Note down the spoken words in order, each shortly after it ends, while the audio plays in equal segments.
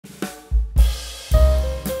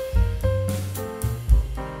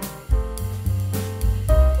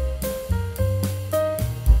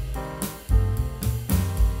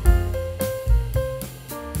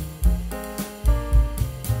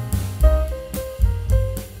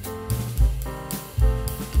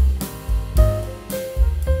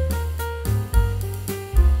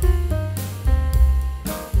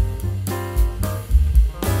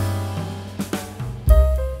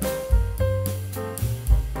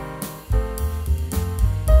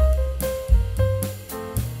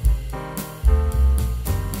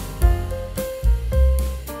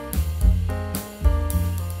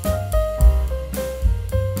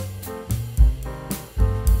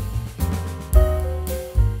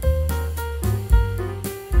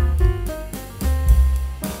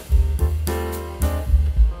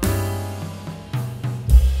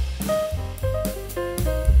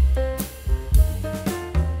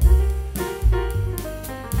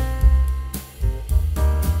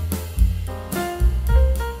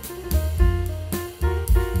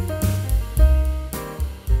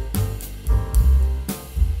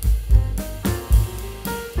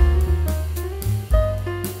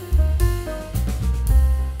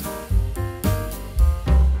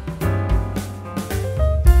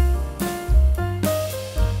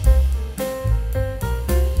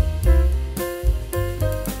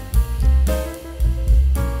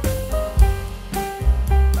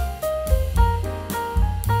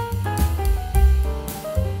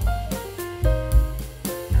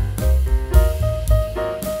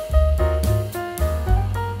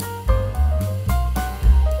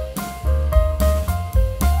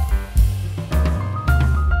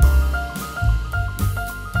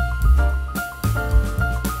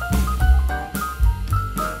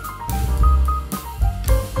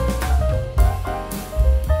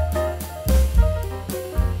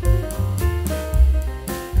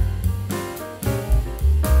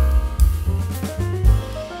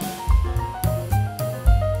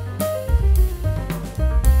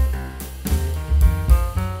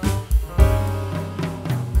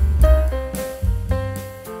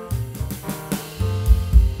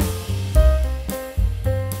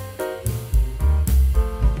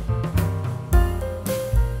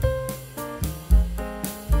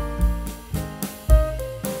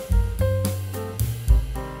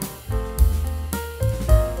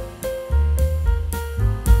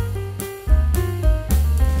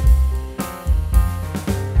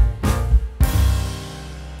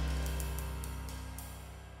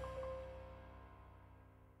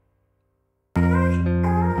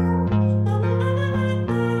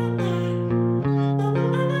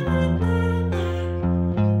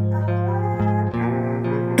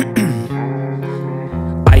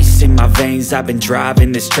lanes, I've been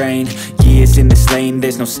driving this train. Years in this lane,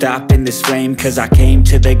 there's no stopping this flame. Cause I came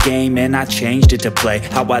to the game and I changed it to play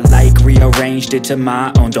how I like, rearranged it to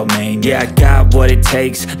my own domain. Yeah, I got what it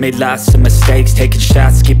takes, made lots of mistakes, taking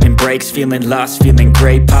shots, skipping breaks, feeling lost, feeling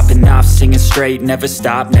great, popping off, singing straight, never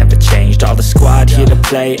stopped, never changed. All the squad here to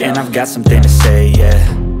play, and I've got something to say, yeah.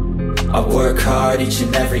 I work hard each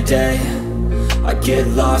and every day, I get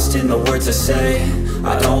lost in the words I say.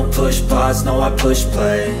 I don't push pause, no, I push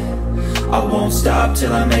play. I won't stop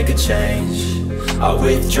till I make a change. I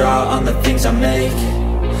withdraw on the things I make.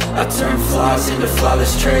 I turn flaws into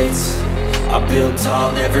flawless traits. I build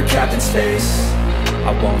tall, never capped in space.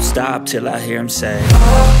 I won't stop till I hear him say,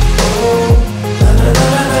 oh, la la la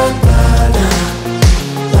la la la,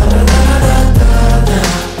 la la la la la la,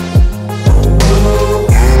 oh,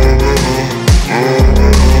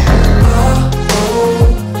 oh,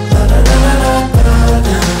 la la la la la la,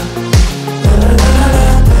 la la la la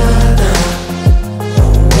la la,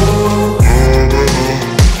 oh,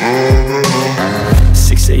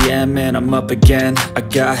 6 a.m. and I'm up again. I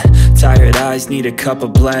got tired eyes, need a cup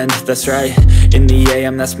of blend. That's right, in the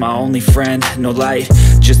AM, that's my only friend. No light,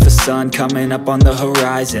 just the sun coming up on the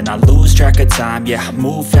horizon. I lose track of time, yeah, I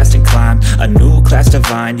move fast and climb a new class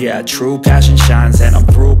divine, yeah, true passion shines. And I'm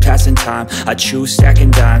through passing time, I choose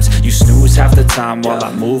stacking dimes. You snooze half the time while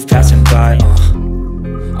I move passing by.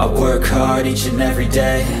 I work hard each and every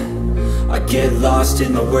day, I get lost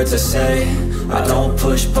in the words I say. I don't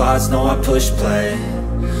push pause, no, I push play.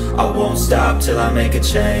 I won't stop till I make a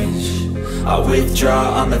change. I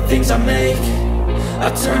withdraw on the things I make.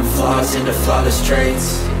 I turn flaws into flawless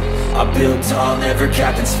traits. I build tall, never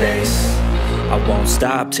capped in space. I won't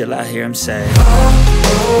stop till I hear him say, oh,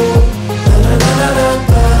 oh.